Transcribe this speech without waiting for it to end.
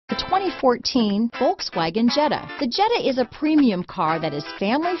2014 Volkswagen Jetta. The Jetta is a premium car that is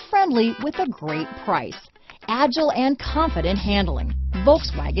family-friendly with a great price. Agile and confident handling.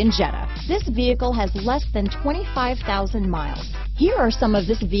 Volkswagen Jetta. This vehicle has less than 25,000 miles. Here are some of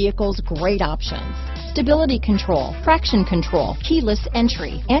this vehicle's great options: stability control, traction control, keyless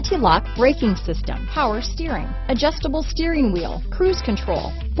entry, anti-lock braking system, power steering, adjustable steering wheel, cruise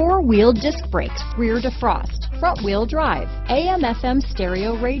control, four-wheel disc brakes, rear defrost, front-wheel drive, AM/FM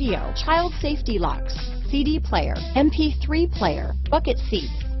stereo radio, child safety locks, CD player, MP3 player, bucket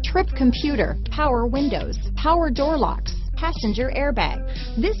seats, trip computer, power windows, power door locks, passenger airbag.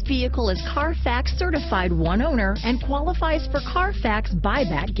 This vehicle is Carfax certified one owner and qualifies for Carfax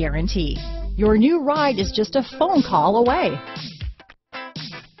buyback guarantee. Your new ride is just a phone call away.